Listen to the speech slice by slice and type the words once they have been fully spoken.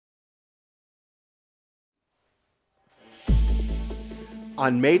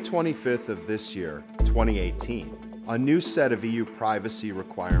On May 25th of this year, 2018, a new set of EU privacy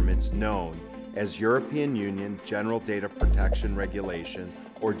requirements known as European Union General Data Protection Regulation,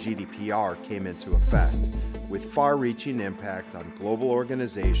 or GDPR, came into effect, with far-reaching impact on global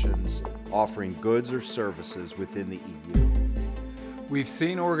organizations offering goods or services within the EU. We've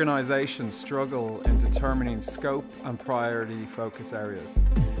seen organizations struggle in determining scope and priority focus areas.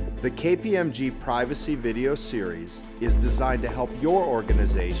 The KPMG Privacy Video Series is designed to help your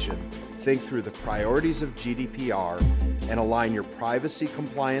organization think through the priorities of GDPR and align your privacy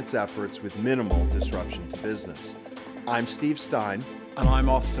compliance efforts with minimal disruption to business. I'm Steve Stein. And I'm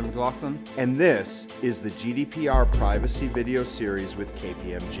Austin McLaughlin. And this is the GDPR Privacy Video Series with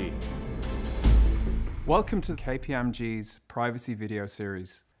KPMG. Welcome to KPMG's Privacy Video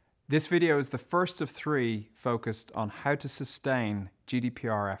Series. This video is the first of three focused on how to sustain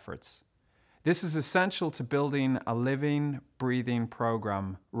GDPR efforts. This is essential to building a living, breathing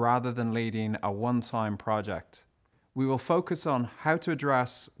program rather than leading a one-time project. We will focus on how to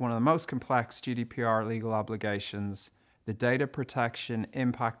address one of the most complex GDPR legal obligations, the Data Protection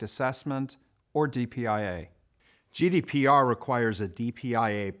Impact Assessment, or DPIA. GDPR requires a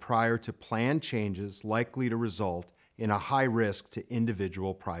DPIA prior to planned changes likely to result in a high risk to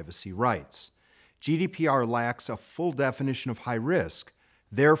individual privacy rights. GDPR lacks a full definition of high risk.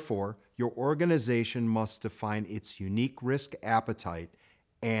 Therefore, your organization must define its unique risk appetite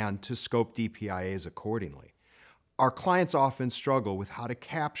and to scope DPIAs accordingly. Our clients often struggle with how to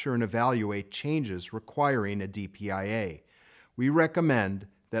capture and evaluate changes requiring a DPIA. We recommend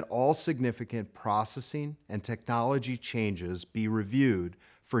that all significant processing and technology changes be reviewed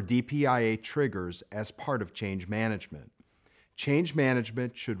for DPIA triggers as part of change management. Change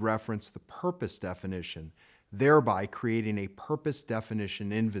management should reference the purpose definition, thereby creating a purpose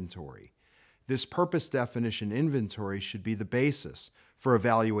definition inventory. This purpose definition inventory should be the basis for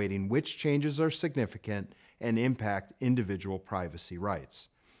evaluating which changes are significant and impact individual privacy rights.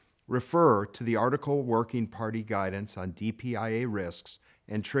 Refer to the article Working Party Guidance on DPIA Risks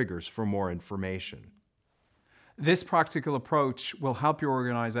and Triggers for more information. This practical approach will help your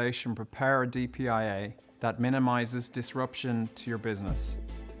organization prepare a DPIA that minimizes disruption to your business.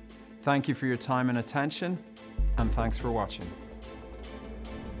 Thank you for your time and attention, and thanks for watching.